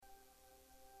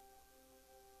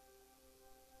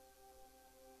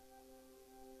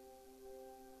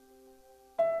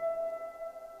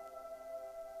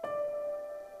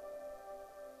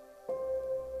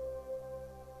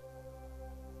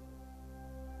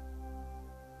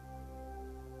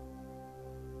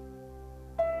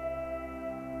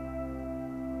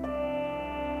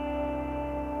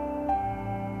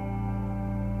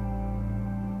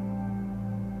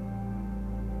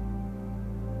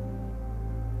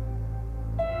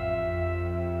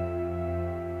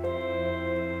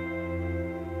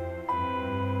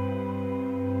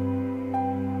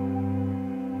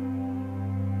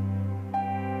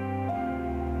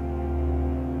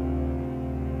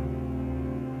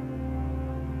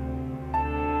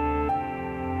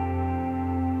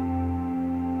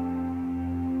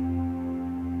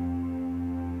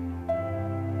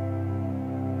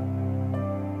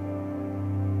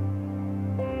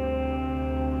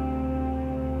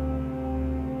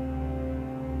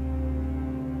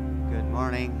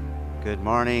morning. Good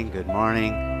morning. Good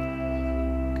morning.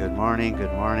 Good morning.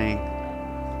 Good morning.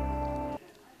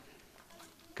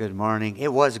 Good morning.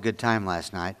 It was a good time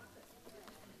last night.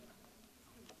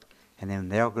 And then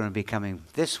they're going to be coming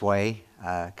this way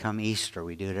come Easter.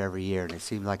 We do it every year, and it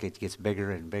seems like it gets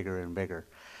bigger and bigger and bigger.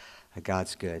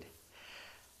 God's good.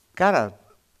 Got a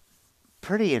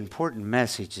pretty important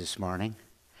message this morning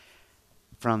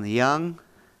from the young.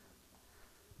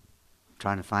 I'm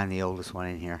trying to find the oldest one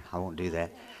in here. I won't do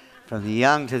that. From the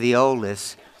young to the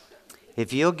oldest.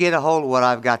 If you'll get a hold of what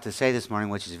I've got to say this morning,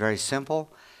 which is very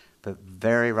simple, but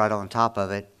very right on top of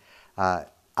it,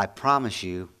 I promise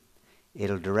you,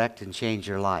 it'll direct and change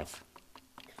your life.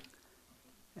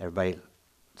 Everybody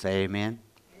say amen?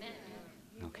 Amen.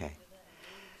 Okay.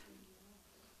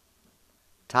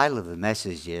 Title of the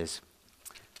message is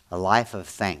A Life of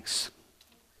Thanks.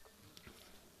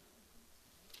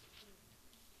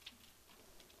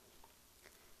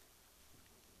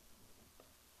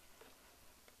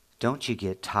 Don't you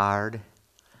get tired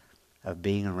of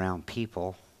being around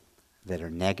people that are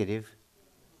negative,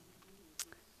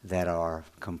 that are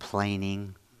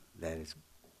complaining, that is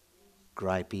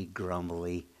gripey,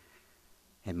 grumbly?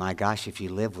 And my gosh, if you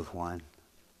live with one,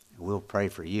 we'll pray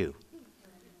for you.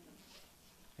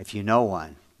 If you know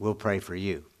one, we'll pray for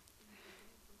you.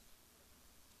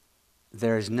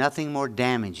 There is nothing more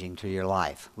damaging to your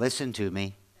life. Listen to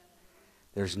me.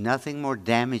 There's nothing more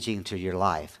damaging to your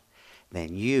life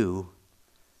than you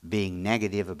being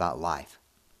negative about life.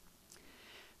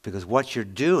 Because what you're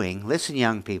doing, listen,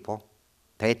 young people,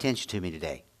 pay attention to me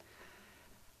today.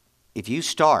 If you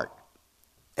start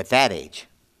at that age,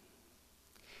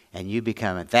 and you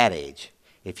become at that age,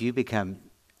 if you become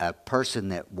a person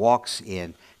that walks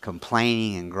in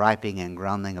complaining and griping and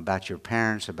grumbling about your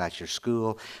parents, about your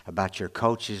school, about your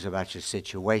coaches, about your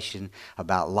situation,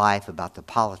 about life, about the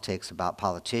politics, about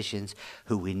politicians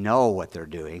who we know what they're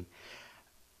doing,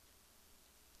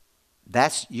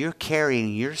 you're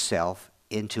carrying yourself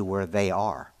into where they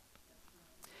are.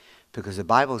 Because the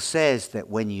Bible says that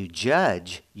when you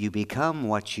judge, you become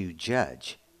what you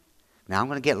judge. Now I'm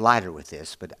going to get lighter with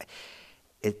this, but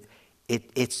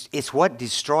it's what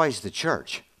destroys the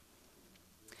church.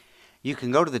 You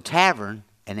can go to the tavern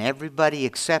and everybody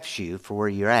accepts you for where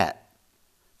you're at,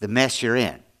 the mess you're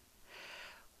in.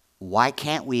 Why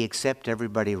can't we accept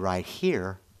everybody right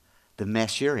here, the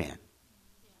mess you're in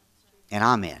and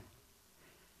I'm in?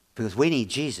 Because we need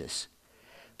Jesus.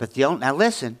 Now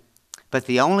listen, but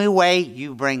the only way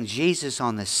you bring Jesus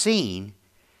on the scene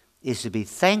is to be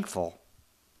thankful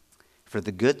for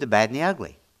the good, the bad, and the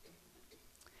ugly.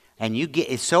 And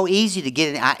it's so easy to get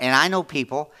in. And I know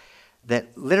people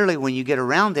that literally when you get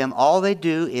around them, all they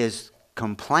do is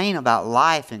complain about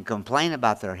life and complain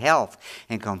about their health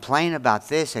and complain about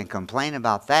this and complain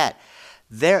about that.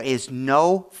 There is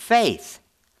no faith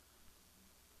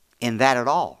in that at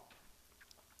all.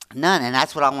 None. And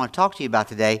that's what I want to talk to you about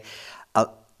today.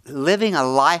 Living a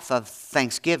life of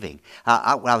thanksgiving.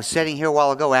 I was sitting here a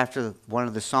while ago after one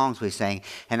of the songs we sang,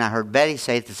 and I heard Betty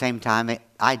say at the same time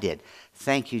I did,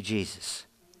 "Thank you, Jesus."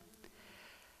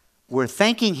 We're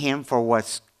thanking Him for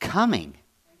what's coming.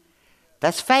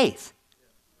 That's faith.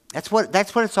 That's what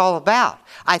it's all about.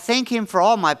 I thank Him for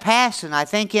all my past, and I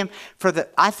thank Him for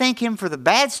the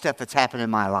bad stuff that's happened in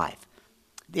my life.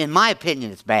 In my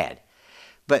opinion, it's bad.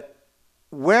 But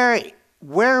where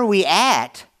are we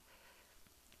at?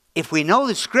 If we know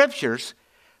the Scriptures,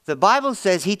 the Bible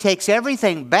says He takes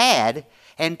everything bad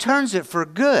and turns it for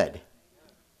good.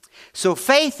 So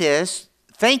faith is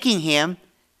thanking Him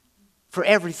for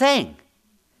everything.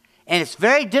 And it's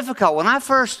very difficult.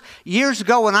 Years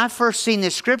ago, when I first seen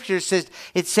this Scripture,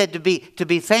 it said to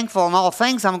be thankful in all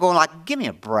things, I'm going like, give me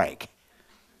a break.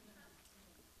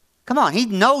 Come on, He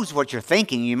knows what you're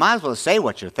thinking. You might as well say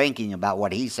what you're thinking about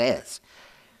what He says.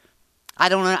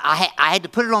 I had to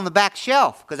put it on the back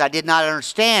shelf because I did not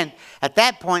understand at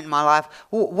that point in my life,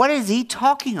 what is He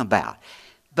talking about?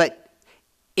 But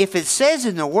if it says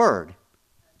in the Word,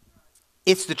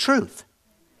 it's the truth.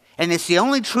 And it's the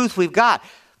only truth we've got.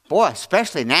 Boy,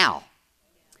 especially now.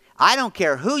 I don't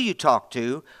care who you talk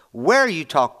to, where you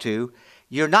talk to,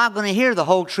 you're not going to hear the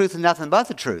whole truth and nothing but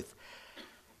the truth.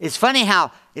 It's funny how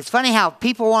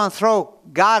people want to throw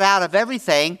God out of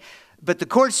everything, but the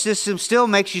court system still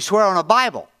makes you swear on a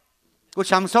Bible,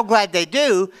 which I'm so glad they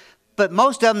do, but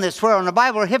most of them that swear on the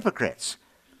Bible are hypocrites.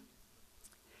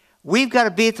 We've got to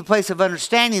be at the place of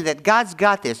understanding that God's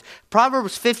got this.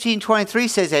 Proverbs 15:23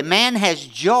 says, "A man has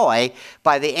joy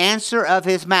by the answer of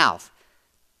his mouth."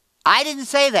 I didn't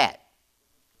say that.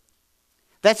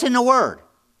 That's in the Word.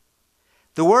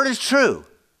 The Word is true.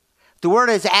 The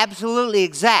Word is absolutely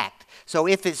exact. So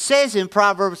if it says in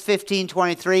Proverbs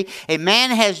 15:23, a man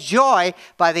has joy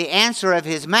by the answer of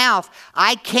his mouth,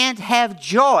 I can't have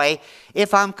joy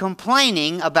if I'm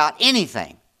complaining about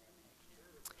anything.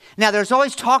 Now, there's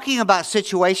always talking about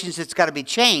situations that's got to be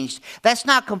changed. That's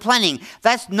not complaining.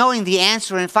 That's knowing the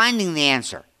answer and finding the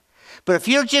answer. But if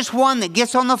you're just one that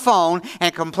gets on the phone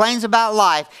and complains about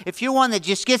life, if you're one that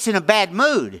just gets in a bad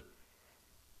mood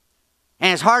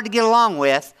and it's hard to get along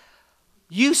with,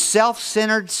 you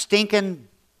self-centered, stinking...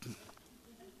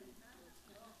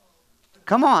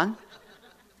 Come on.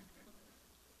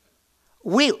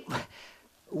 We've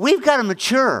got to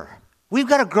mature. We've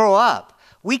got to grow up.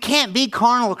 We can't be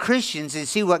carnal Christians and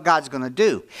see what God's going to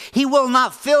do. He will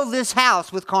not fill this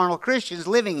house with carnal Christians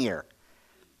living here.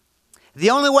 The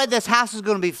only way this house is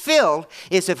going to be filled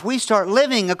is if we start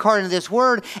living according to this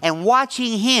word and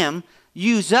watching Him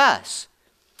use us.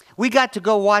 We got to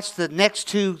go watch the next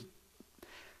 2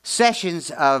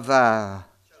 sessions of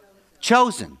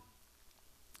Chosen.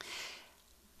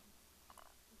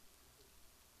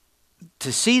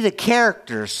 To see the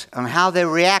characters and how they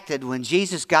reacted when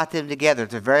Jesus got them together at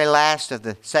the very last of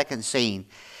the second scene.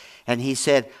 And He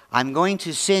said, I'm going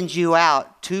to send you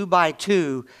out 2 by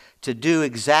 2 to do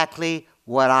exactly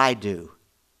what I do.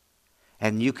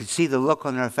 And you could see the look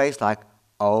on their face like,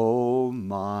 oh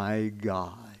my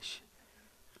gosh.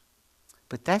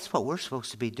 But that's what we're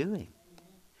supposed to be doing.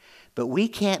 But we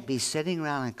can't be sitting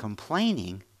around and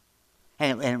complaining.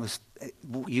 And it was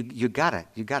you gotta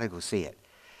go see it.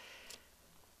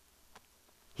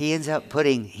 He ends up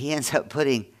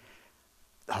putting,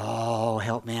 oh,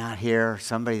 help me out here,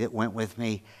 somebody that went with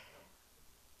me.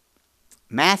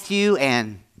 Matthew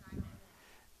and,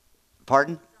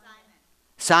 pardon?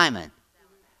 Simon,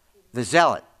 the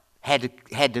zealot, had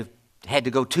to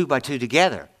go 2 by 2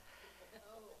 together.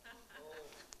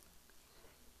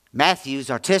 Matthew's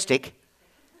autistic,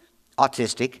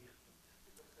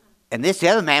 and the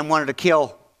other man wanted to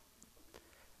kill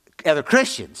other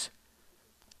Christians.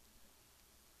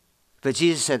 But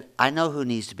Jesus said, I know who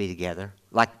needs to be together.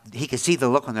 Like, He could see the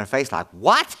look on their face like,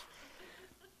 what?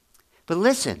 But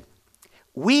listen,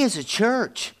 we as a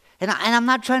church, and I'm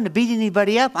not trying to beat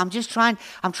anybody up. I'm trying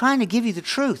to give you the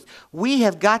truth. We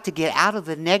have got to get out of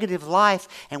the negative life,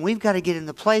 and we've got to get in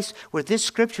the place where this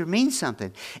scripture means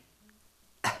something.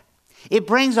 It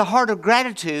brings a heart of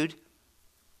gratitude,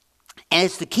 and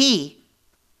it's the key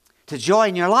to joy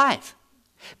in your life.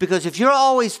 Because if you're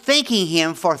always thanking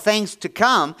Him for things to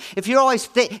come, if you always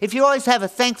have a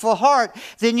thankful heart,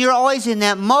 then you're always in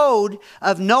that mode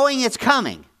of knowing it's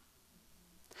coming.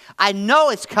 I know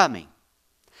it's coming.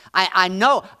 I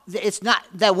know it's not,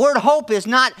 that word hope is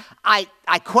not I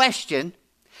question.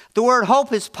 The word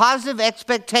hope is positive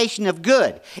expectation of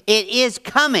good. It is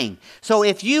coming. So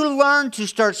if you learn to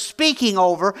start speaking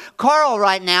over, Carl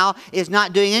right now is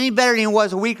not doing any better than he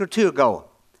was a week or 2 ago.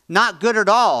 Not good at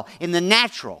all in the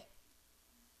natural.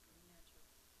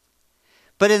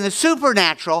 But in the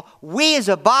supernatural, we as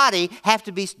a body have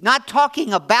to be not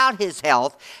talking about his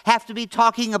health, have to be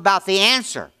talking about the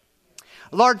answer.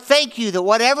 Lord, thank you that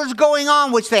whatever's going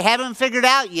on, which they haven't figured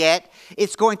out yet,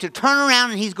 it's going to turn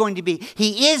around and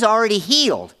he is already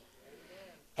healed.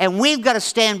 And we've got to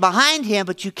stand behind him,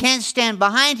 but you can't stand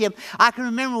behind him. I can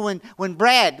remember when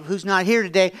Brad, who's not here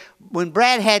today, when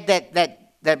Brad had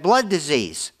that blood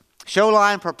disease,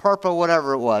 Shoreline purpura,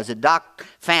 whatever it was, that Doc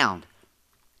found.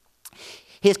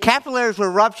 His capillaries were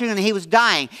rupturing and he was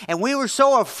dying. And we were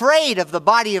so afraid of the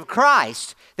body of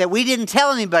Christ that we didn't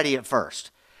tell anybody at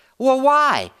first. Well,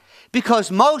 why?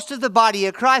 Because most of the body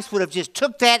of Christ would have just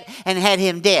took that and had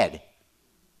him dead.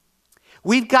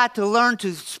 We've got to learn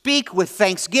to speak with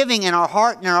thanksgiving in our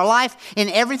heart and in our life in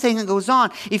everything that goes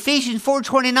on. Ephesians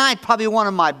 4:29, probably one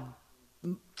of my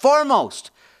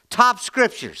foremost top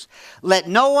scriptures. Let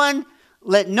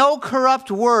no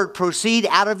corrupt word proceed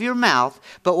out of your mouth,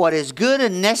 but what is good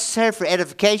and necessary for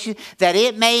edification, that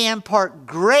it may impart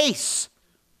grace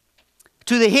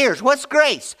to the hearers. What's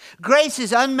grace? Grace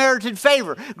is unmerited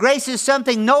favor. Grace is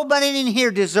something nobody in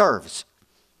here deserves.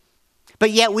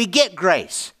 But yet we get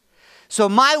grace. So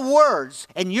my words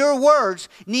and your words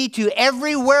need to,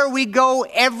 everywhere we go,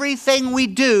 everything we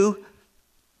do,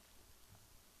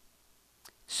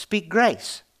 speak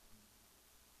grace.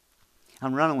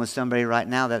 I'm running with somebody right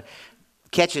now that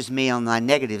catches me on my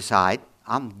negative side.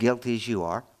 I'm guilty as you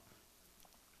are.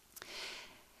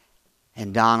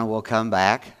 And Donna will come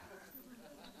back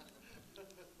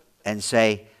and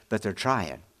say, but they're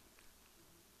trying.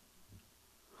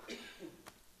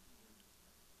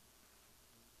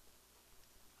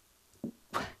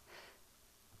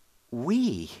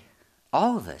 We,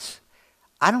 all of us,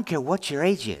 I don't care what your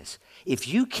age is. If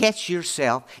you catch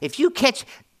yourself, if you catch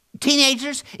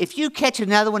teenagers, if you catch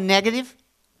another one negative,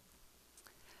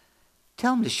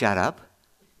 tell them to shut up.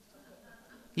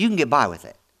 You can get by with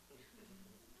it.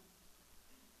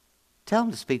 Tell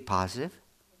them to speak positive.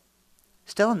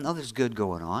 Just tell them, no, there's good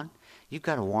going on. You've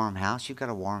got a warm house. You've got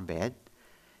a warm bed.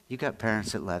 You've got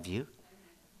parents that love you.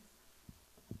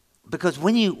 Because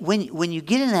when you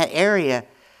get in that area,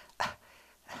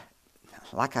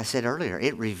 like I said earlier,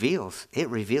 it reveals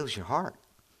your heart.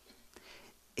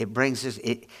 It brings us,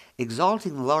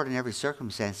 exalting the Lord in every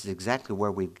circumstance is exactly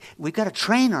where we've got to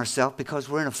train ourselves because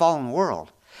we're in a fallen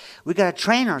world. We've got to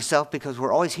train ourselves because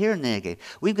we're always hearing the negative.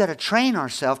 We've got to train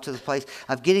ourselves to the place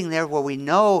of getting there where we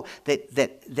know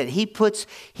that He puts,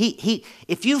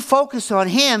 if you focus on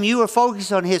Him, you are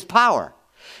focused on His power.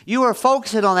 You are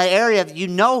focusing on that area of, I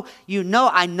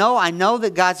know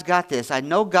that God's got this. I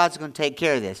know God's going to take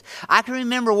care of this. I can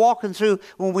remember walking through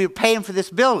when we were paying for this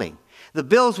building. The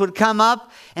bills would come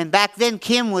up, and back then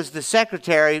Kim was the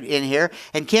secretary in here,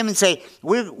 and Kim would say,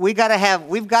 we've got to have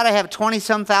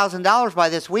 $20-some thousand by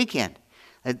this weekend.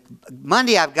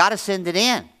 Monday I've got to send it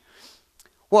in.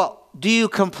 Well, do you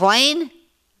complain?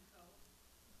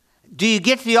 Do you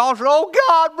get to the altar? Oh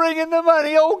God, bring in the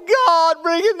money. Oh God,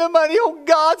 bring in the money. Oh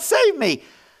God, save me.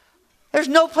 There's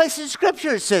no place in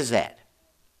Scripture that says that.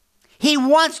 He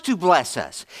wants to bless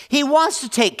us. He wants to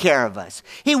take care of us.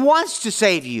 He wants to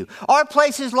save you. Our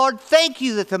place is, Lord, thank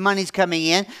you that the money's coming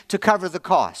in to cover the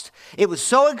cost. It was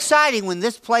so exciting when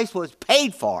this place was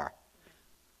paid for.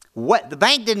 The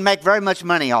bank didn't make very much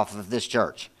money off of this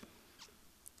church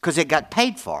because it got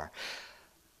paid for.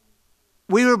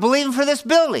 We were believing for this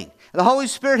building. The Holy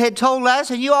Spirit had told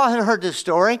us, and you all had heard this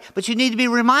story, but you need to be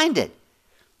reminded.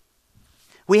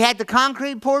 We had the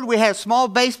concrete poured. We had a small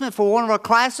basement for one of our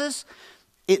classes.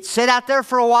 It sat out there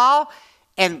for a while,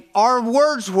 and our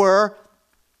words were,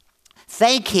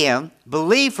 thank Him,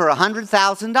 believe for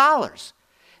 $100,000.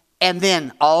 And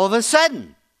then all of a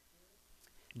sudden,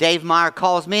 Dave Meyer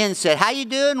calls me and said, how you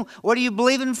doing? What are you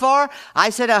believing for? I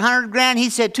said 100 grand. He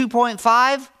said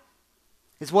 2.5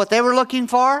 is what they were looking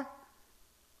for.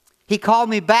 He called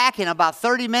me back in about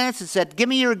 30 minutes and said, give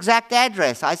me your exact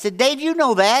address. I said, Dave, you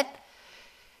know that.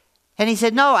 And he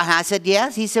said, no. And I said,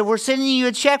 yes. He said, we're sending you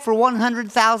a check for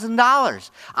 $100,000.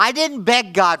 I didn't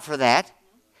beg God for that.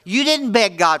 You didn't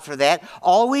beg God for that.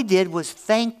 All we did was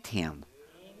thanked Him.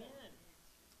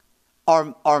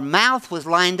 Our mouth was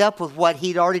lined up with what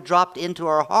He'd already dropped into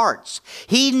our hearts.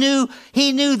 He knew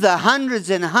the hundreds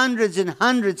and hundreds and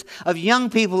hundreds of young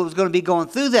people who was going to be going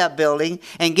through that building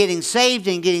and getting saved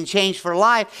and getting changed for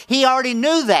life. He already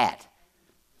knew that.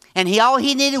 And all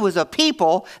he needed was a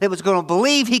people that was going to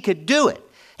believe He could do it.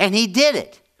 And He did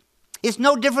it. It's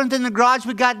no different than the garage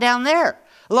we got down there.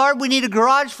 Lord, we need a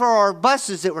garage for our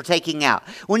buses that we're taking out.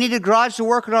 We need a garage to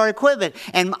work on our equipment.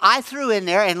 And I threw in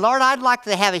there, and Lord, I'd like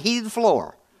to have a heated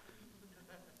floor.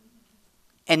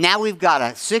 And now we've got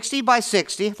a 60 by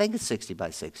 60, I think it's 60 by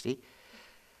 60,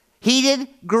 heated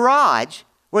garage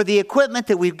where the equipment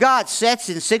that we've got sets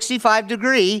in 65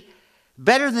 degree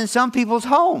better than some people's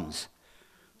homes.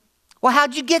 Well,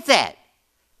 how'd you get that?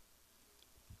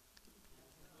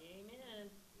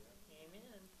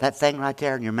 That thing right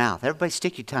there in your mouth. Everybody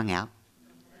stick your tongue out.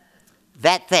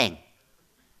 That thing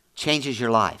changes your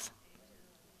life.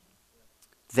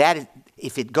 That is,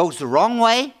 if it goes the wrong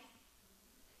way,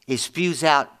 it spews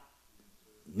out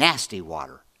nasty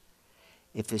water.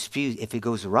 If it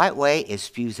goes the right way, it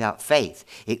spews out faith.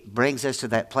 It brings us to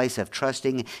that place of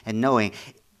trusting and knowing.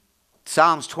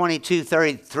 Psalms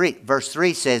 22:33, verse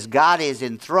 3 says, God is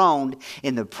enthroned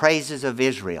in the praises of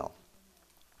Israel.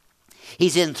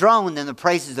 He's enthroned in the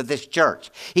praises of this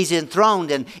church. He's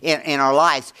enthroned in our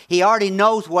lives. He already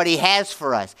knows what He has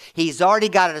for us. He's already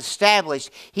got it established.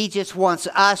 He just wants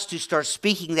us to start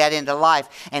speaking that into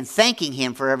life and thanking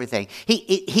Him for everything.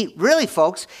 He really,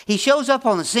 folks, He shows up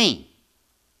on the scene.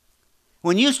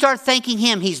 When you start thanking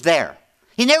Him, He's there.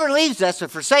 He never leaves us or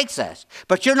forsakes us,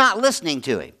 but you're not listening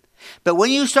to Him. But when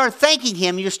you start thanking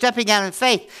Him, you're stepping out in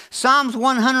faith. Psalms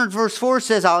 100 verse 4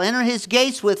 says, I'll enter His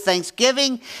gates with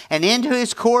thanksgiving and into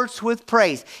His courts with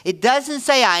praise. It doesn't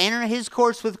say I enter His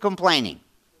courts with complaining.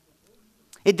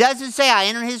 It doesn't say I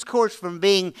enter His courts from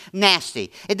being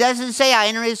nasty. It doesn't say I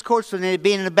enter His courts from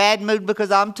being in a bad mood because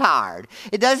I'm tired.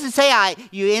 It doesn't say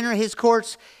you enter His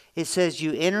courts. It says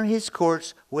you enter His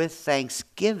courts with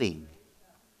thanksgiving.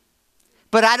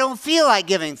 But I don't feel like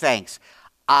giving thanks.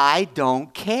 I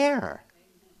don't care.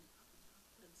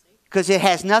 Because it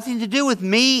has nothing to do with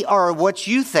me or what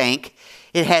you think.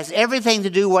 It has everything to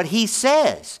do with what He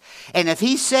says. And if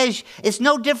He says, it's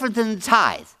no different than the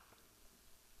tithe.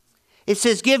 It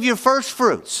says give your first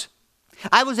fruits.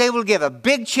 I was able to give a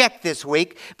big check this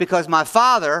week because my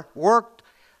father worked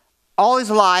all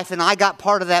his life and I got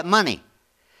part of that money.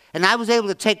 And I was able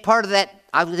to take part of that.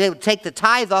 I was able to take the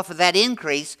tithe off of that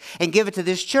increase and give it to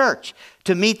this church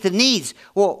to meet the needs.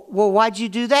 Well, why'd you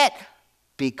do that?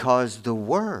 Because the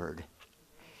Word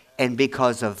and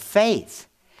because of faith.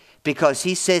 Because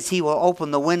he says he will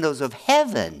open the windows of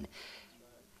heaven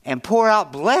and pour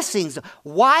out blessings.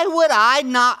 Why would I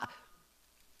not?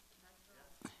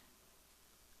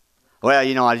 Well,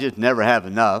 I just never have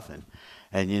enough.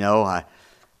 And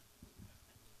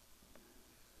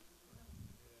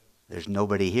there's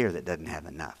nobody here that doesn't have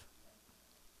enough.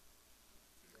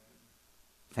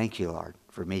 Thank you, Lord,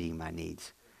 for meeting my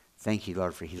needs. Thank you,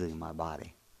 Lord, for healing my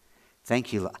body.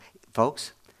 Thank you,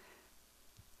 folks.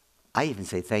 I even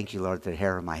say thank you, Lord, that the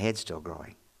hair on my head's still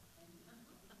growing.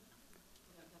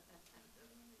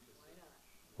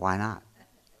 Why not?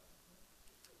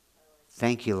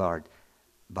 Thank you, Lord,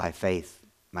 by faith,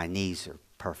 my knees are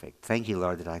perfect. Thank you,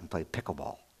 Lord, that I can play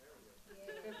pickleball.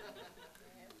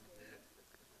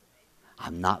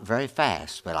 I'm not very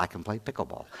fast, but I can play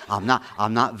pickleball. I'm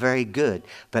not very good,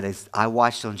 but as I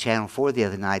watched on Channel 4 the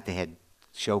other night, they had a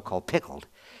show called Pickled,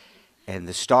 and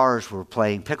the stars were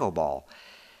playing pickleball.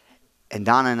 And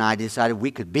Donna and I decided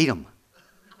we could beat them,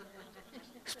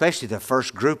 especially the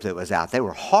first group that was out. They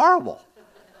were horrible.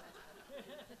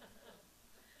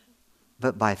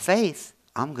 But by faith,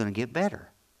 I'm going to get better.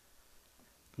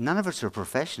 None of us are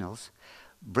professionals.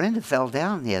 Brenda fell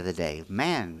down the other day.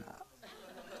 Man.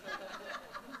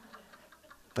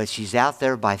 But she's out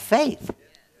there by faith.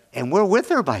 And we're with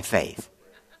her by faith.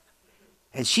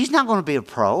 And she's not going to be a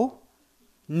pro.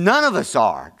 None of us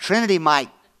are. Trinity Mike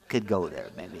could go there,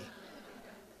 maybe.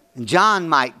 And John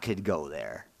Mike could go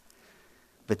there.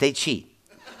 But they cheat.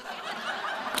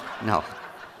 No.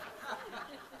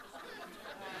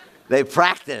 They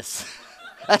practice.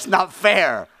 That's not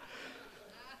fair.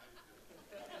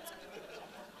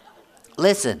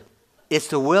 Listen, it's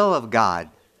the will of God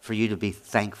for you to be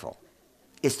thankful.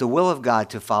 It's the will of God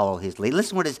to follow his lead.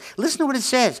 Listen to what it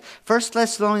says. 1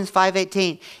 Thessalonians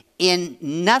 5:18. In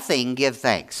nothing give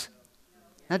thanks.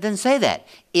 Now, it doesn't say that.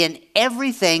 In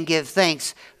everything give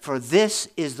thanks, for this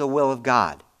is the will of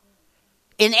God.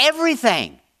 In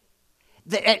everything.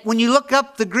 When you look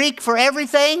up the Greek for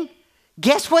everything,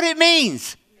 guess what it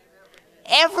means?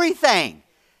 Everything.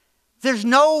 There's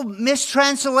no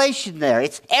mistranslation there.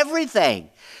 It's everything.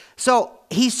 So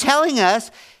he's telling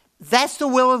us that's the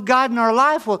will of God in our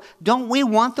life. Well, don't we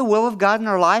want the will of God in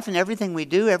our life in everything we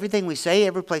do, everything we say,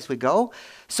 every place we go?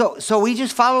 So we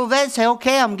just follow that and say,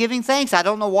 okay, I'm giving thanks. I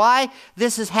don't know why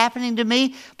this is happening to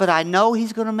me, but I know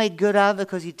he's going to make good out of it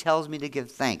because he tells me to give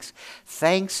thanks.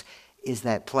 Thanks is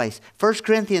that place. 1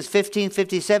 Corinthians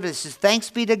 15:57, it says, thanks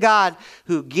be to God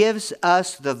who gives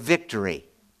us the victory.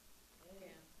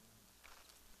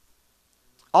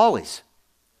 Always.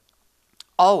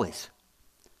 Always.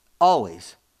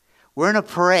 Always. We're in a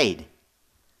parade.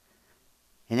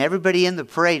 And everybody in the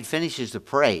parade finishes the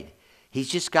parade. He's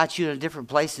just got you in a different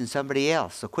place than somebody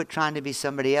else. So quit trying to be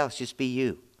somebody else. Just be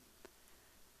you.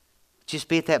 Just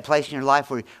be at that place in your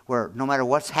life where no matter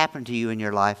what's happened to you in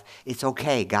your life, it's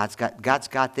okay. God's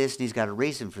got this, and he's got a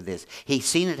reason for this. He's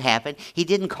seen it happen. He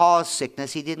didn't cause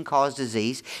sickness. He didn't cause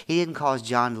disease. He didn't cause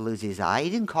John to lose his eye. He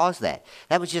didn't cause that.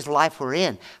 That was just life we're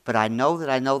in. But I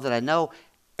know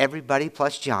everybody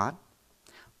plus John,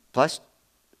 plus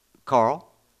Carl,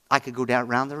 I could go down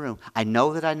around the room. I know.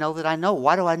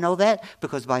 Why do I know that?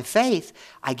 Because by faith,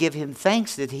 I give him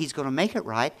thanks that he's going to make it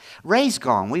right. Ray's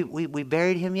gone. We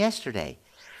buried him yesterday.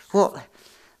 Well,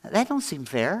 that don't seem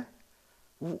fair.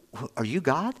 Are you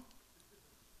God?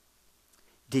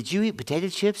 Did you eat potato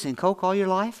chips and Coke all your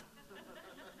life?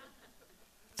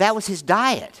 That was his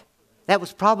diet. That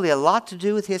was probably a lot to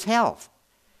do with his health.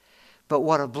 But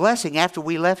what a blessing. After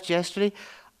we left yesterday,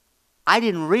 I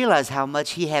didn't realize how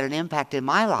much he had an impact in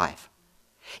my life.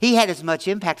 He had as much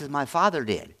impact as my father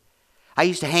did. I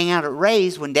used to hang out at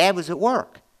Ray's when Dad was at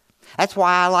work. That's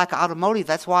why I like automotive.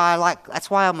 That's why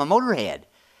I'm a motorhead.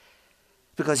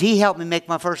 Because he helped me make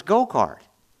my first go-kart.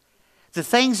 The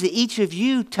things that each of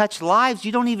you touch lives,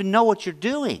 you don't even know what you're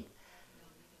doing.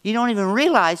 You don't even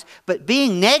realize, but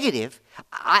being negative,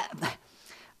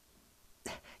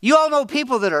 you all know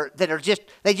people that are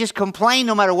just complain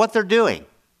no matter what they're doing.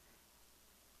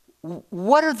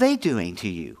 What are they doing to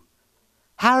you?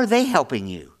 How are they helping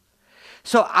you?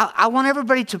 So I want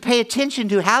everybody to pay attention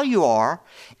to how you are.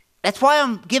 That's why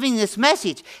I'm giving this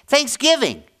message.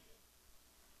 Thanksgiving.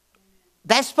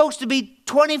 That's supposed to be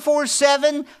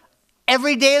 24/7,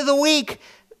 every day of the week.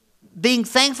 being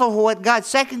thankful for what God,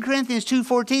 2 Corinthians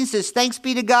 2:14 says, thanks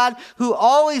be to God who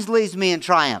always leads me in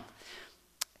triumph.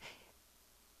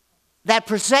 That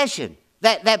procession,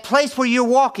 that place where you're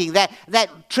walking,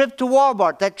 that trip to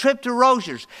Walmart, that trip to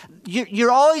Rogers,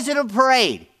 you're always in a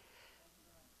parade.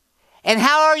 And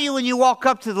how are you when you walk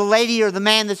up to the lady or the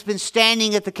man that's been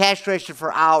standing at the cash register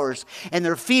for hours and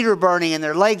their feet are burning and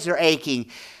their legs are aching?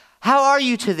 How are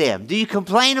you to them? Do you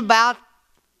complain about?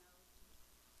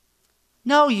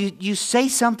 No, you say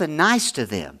something nice to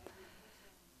them.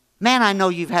 Man, I know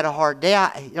you've had a hard day.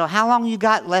 How long you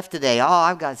got left today? Oh,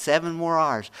 I've got 7 more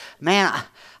hours. Man,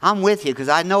 I'm with you because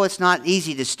I know it's not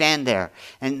easy to stand there.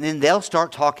 And then they'll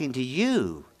start talking to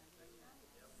you.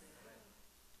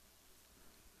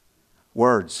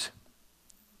 Words,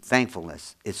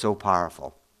 thankfulness, it's so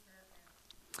powerful.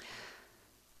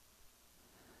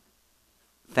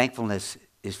 Thankfulness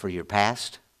is for your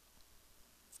past,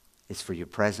 it's for your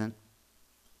present,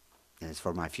 and it's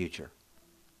for my future.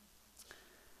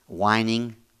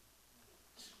 Whining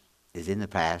is in the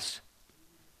past,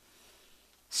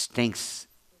 stinks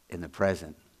in the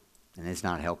present, and it's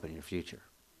not helping your future.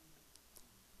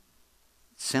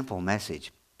 Simple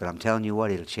message, but I'm telling you what,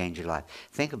 it'll change your life.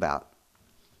 Think about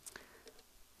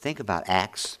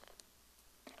Acts.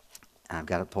 I've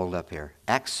got it pulled up here.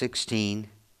 Acts 16,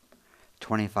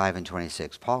 25 and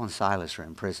 26. Paul and Silas are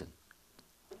in prison.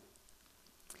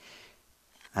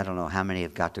 I don't know how many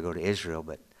have got to go to Israel,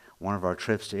 but one of our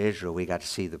trips to Israel, we got to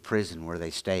see the prison where they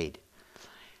stayed.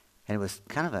 And it was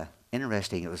kind of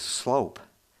interesting. It was a slope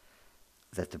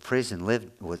that the prison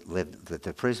that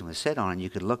the prison was set on, and you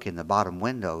could look in the bottom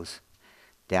windows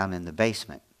down in the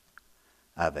basement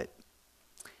of it.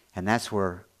 And that's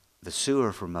where the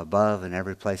sewer from above and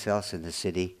every place else in the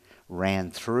city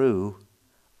ran through,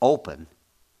 open,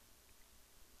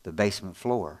 the basement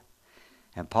floor.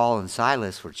 And Paul and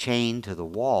Silas were chained to the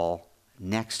wall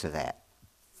next to that.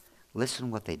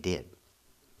 Listen what they did.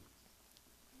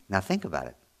 Now think about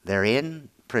it. They're in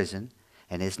prison,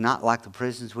 and it's not like the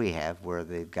prisons we have where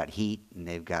they've got heat and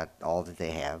they've got all that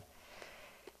they have.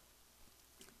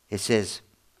 It says,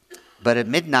 but at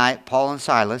midnight, Paul and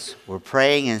Silas were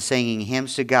praying and singing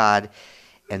hymns to God,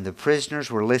 and the prisoners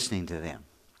were listening to them.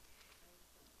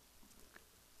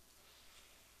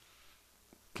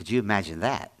 Could you imagine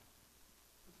that?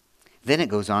 Then it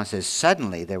goes on and says,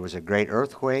 suddenly there was a great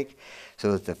earthquake,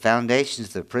 so that the foundations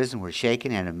of the prison were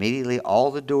shaken, and immediately all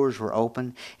the doors were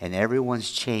opened, and everyone's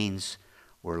chains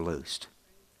were loosed.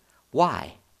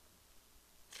 Why?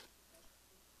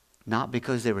 Not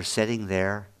because they were sitting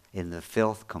there in the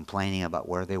filth complaining about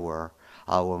where they were.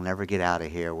 Oh, we'll never get out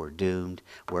of here. We're doomed.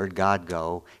 Where'd God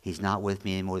go? He's not with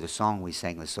me anymore. The song we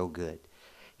sang was so good.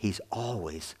 He's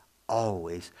always,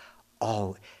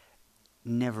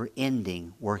 never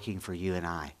ending working for you and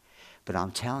I. But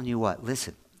I'm telling you what,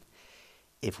 listen,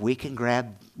 if we can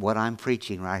grab what I'm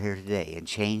preaching right here today and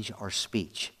change our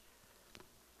speech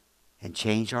and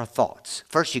change our thoughts.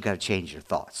 First, you got to change your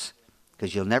thoughts,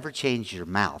 because you'll never change your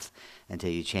mouth until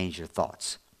you change your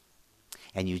thoughts.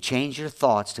 And you change your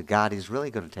thoughts to God is really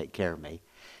going to take care of me.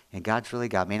 And God's really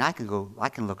got me. And I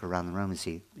can look around the room and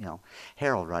see,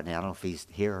 Harold right now, I don't know if he's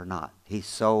here or not. He's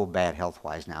so bad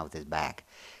health-wise now with his back.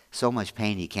 So much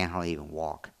pain he can't hardly even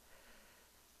walk.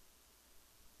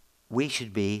 We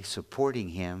should be supporting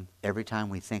him every time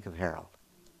we think of Harold.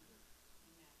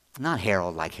 Not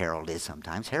Harold like Harold is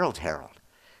sometimes. Harold's Harold.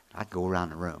 I'd go around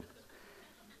the room.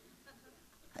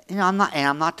 I'm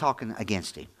not talking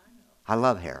against him. I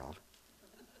love Harold.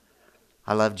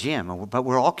 I love Jim, but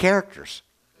we're all characters.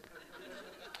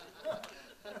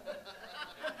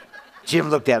 Jim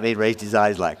looked at me and raised his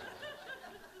eyes like,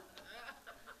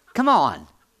 come on.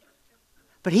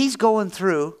 But he's going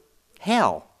through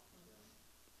hell.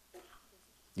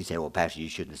 You say, well, Pastor, you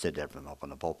shouldn't have said that from up on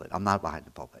the pulpit. I'm not behind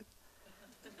the pulpit.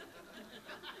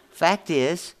 Fact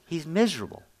is, he's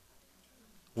miserable.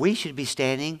 We should be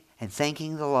standing and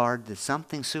thanking the Lord that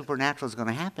something supernatural is going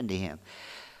to happen to him.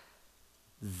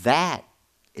 That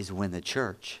is when the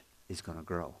church is going to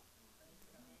grow.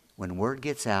 When word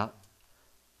gets out,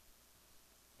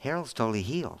 Harold's totally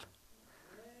healed.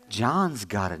 John's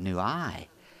got a new eye.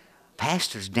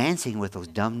 Pastor's dancing with those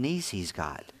dumb knees he's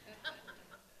got.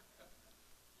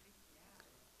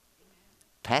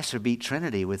 Pastor beat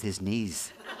Trinity with his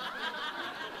knees.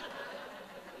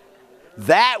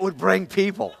 That would bring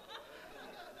people.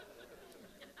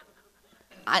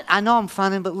 I know I'm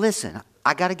funning, but listen,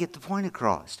 I got to get the point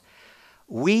across.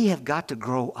 We have got to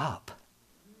grow up.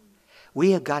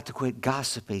 We have got to quit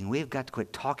gossiping. We have got to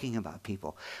quit talking about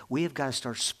people. We have got to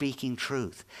start speaking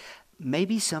truth.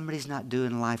 Maybe somebody's not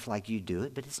doing life like you do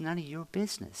it, but it's none of your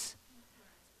business.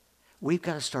 we've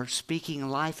got to start speaking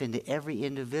life into every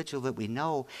individual that we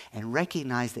know and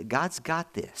recognize that God's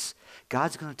got this.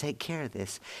 God's going to take care of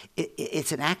this.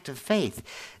 It's an act of faith.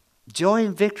 Joy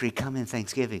and victory come in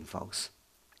Thanksgiving, folks.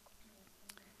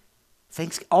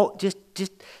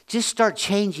 Just start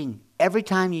changing every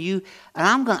time you,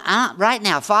 and right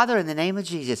now, Father, in the name of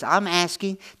Jesus, I'm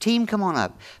asking, team, come on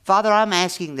up. Father, I'm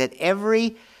asking that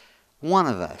every one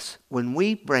of us, when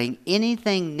we bring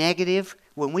anything negative,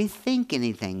 when we think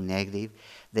anything negative,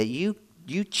 that you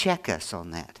check us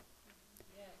on that.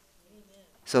 Yes.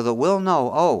 So that we'll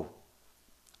know, oh,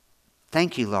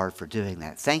 thank you, Lord, for doing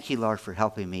that. Thank you, Lord, for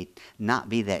helping me not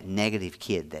be that negative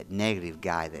kid, that negative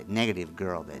guy, that negative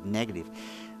girl, that negative,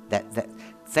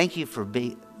 thank you for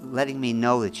letting me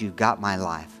know that you've got my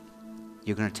life.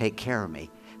 You're going to take care of me.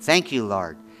 Thank you,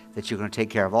 Lord, that you're going to take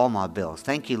care of all my bills.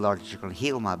 Thank you, Lord, that you're going to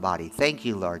heal my body. Thank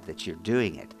you, Lord, that you're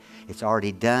doing it. It's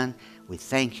already done. We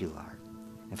thank you, Lord.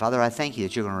 And Father, I thank you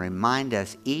that you're going to remind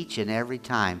us each and every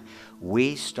time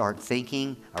we start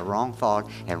thinking a wrong thought,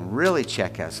 and really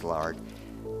check us, Lord,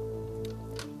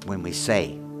 when we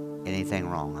say anything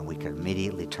wrong, and we can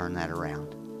immediately turn that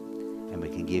around. And we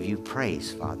can give you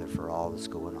praise, Father, for all that's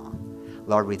going on.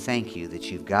 Lord, we thank you that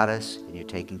you've got us and you're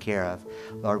taken care of.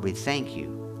 Lord, we thank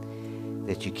you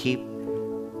that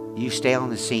you stay on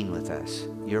the scene with us.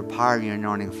 Your power and your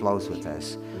anointing flows with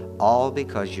us. All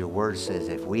because your word says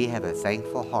if we have a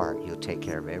thankful heart, you'll take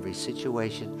care of every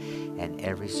situation and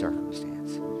every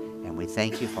circumstance. And we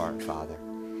thank you for it, Father.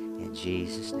 In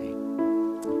Jesus' name,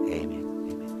 amen.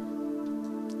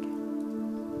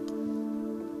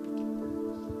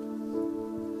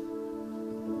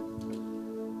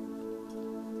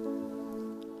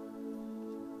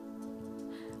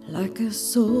 Like a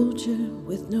soldier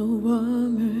with no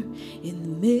armor, in the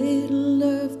middle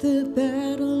of the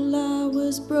battle I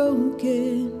was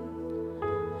broken.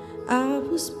 I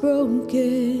was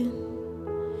broken.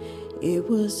 It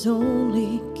was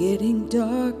only getting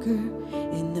darker.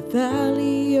 In the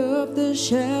valley of the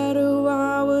shadow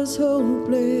I was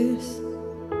hopeless.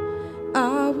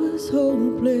 I was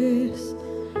hopeless.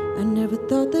 I never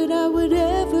thought that I would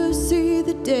ever see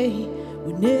the day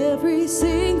when every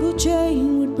single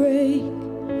chain would break,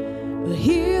 or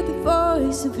hear the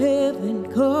voice of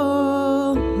heaven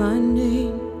call my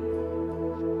name.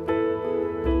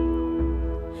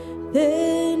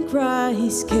 Then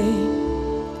Christ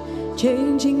came,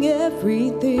 changing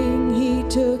everything. He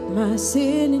took my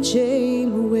sin and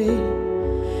shame away.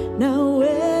 Now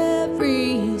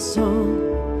every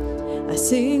song I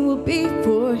sing will be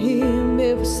for him,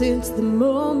 ever since the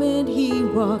moment he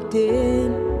walked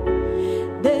in.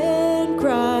 Then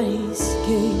Christ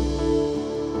came.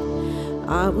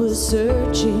 I was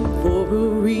searching for a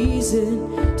reason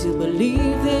to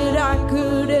believe that I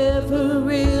could ever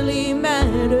really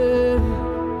matter,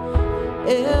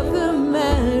 ever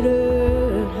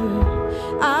matter.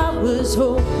 I was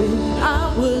hoping,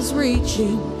 I was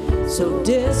reaching, so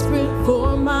desperate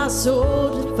for my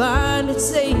soul to find its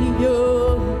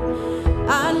Savior.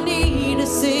 I need a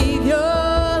Savior.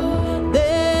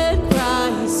 Then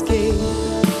Christ came,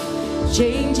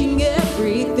 changing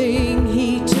everything.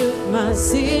 He took my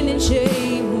sin and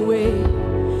shame away.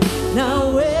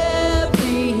 Now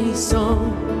every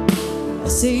song I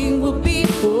sing will be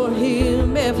for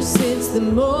him, ever since the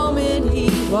moment he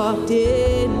walked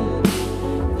in.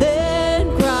 Then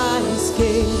Christ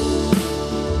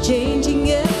came, changing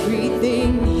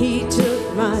everything. He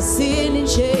took my sin and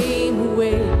shame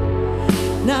away.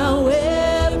 Now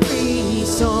every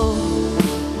song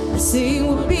I sing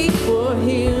will be for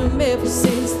him, ever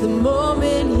since the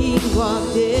moment he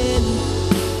walked in.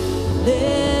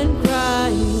 Then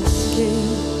Christ came.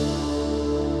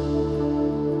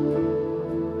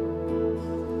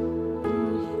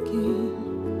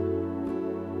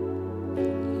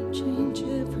 Change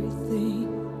everything.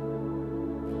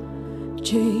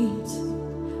 Chains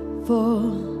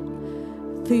fall,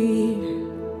 fear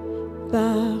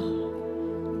bow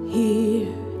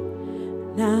here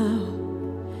now.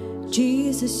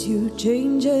 Jesus, you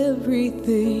change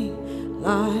everything.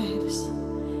 Lives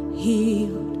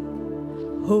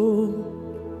healed,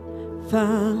 whole,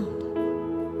 found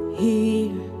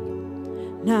here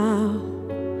now.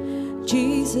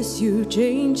 Jesus, you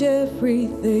change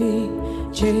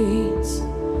everything. Chains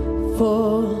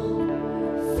fall,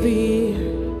 fear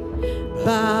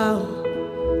bow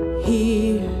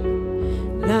here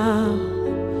now.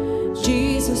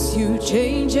 Jesus, you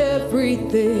change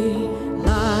everything.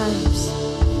 Lives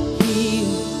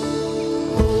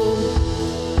healed, whole,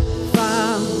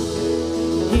 found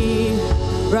here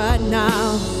right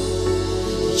now.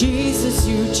 Jesus,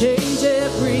 you change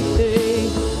everything.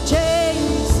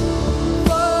 Chains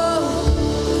fall,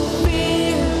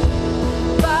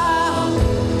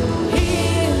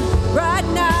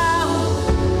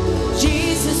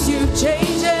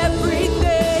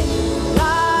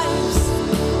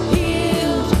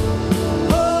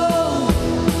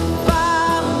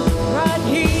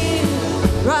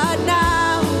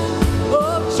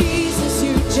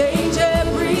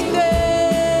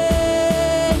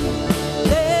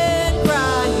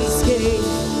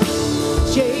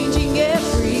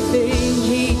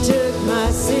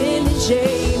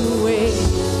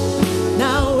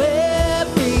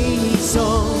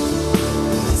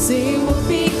 Everything will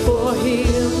be for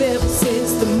him ever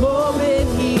since the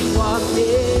moment he walked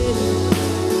in.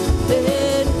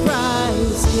 Then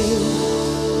Christ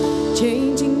came,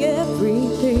 changing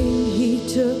everything. He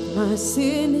took my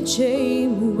sin and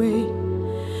shame away.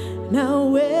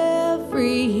 Now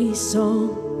every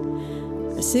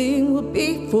song I sing will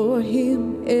be for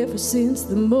him ever since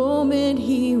the moment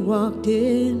he walked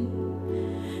in.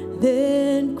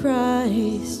 Then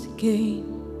Christ came.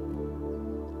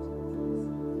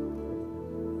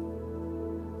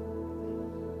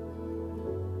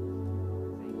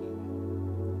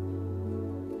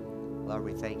 Lord,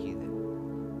 we thank you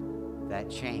that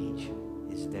change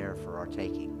is there for our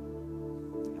taking.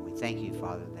 And we thank you,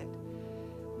 Father, that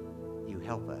you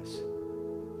help us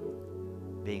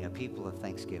being a people of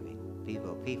thanksgiving,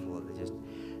 people of just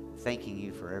thanking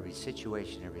you for every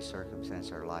situation, every circumstance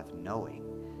of our life, knowing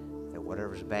that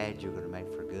whatever's bad, you're going to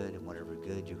make for good, and whatever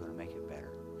good, you're going to make it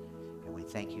better. And we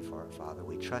thank you for it, Father.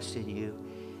 We trust in you.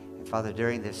 And Father,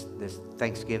 during this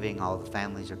Thanksgiving, all the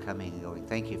families are coming and going.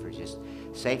 Thank you for just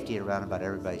safety around about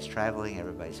everybody's traveling,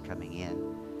 everybody's coming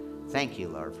in. Thank you,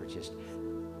 Lord, for just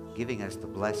giving us the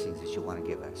blessings that you want to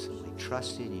give us. And we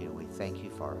trust in you, and we thank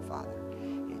you for it, Father.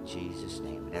 In Jesus'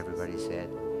 name. And everybody said,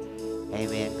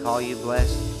 amen. Call you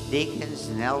blessed. Deacons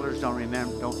and elders,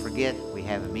 don't forget, we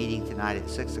have a meeting tonight at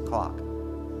 6 o'clock.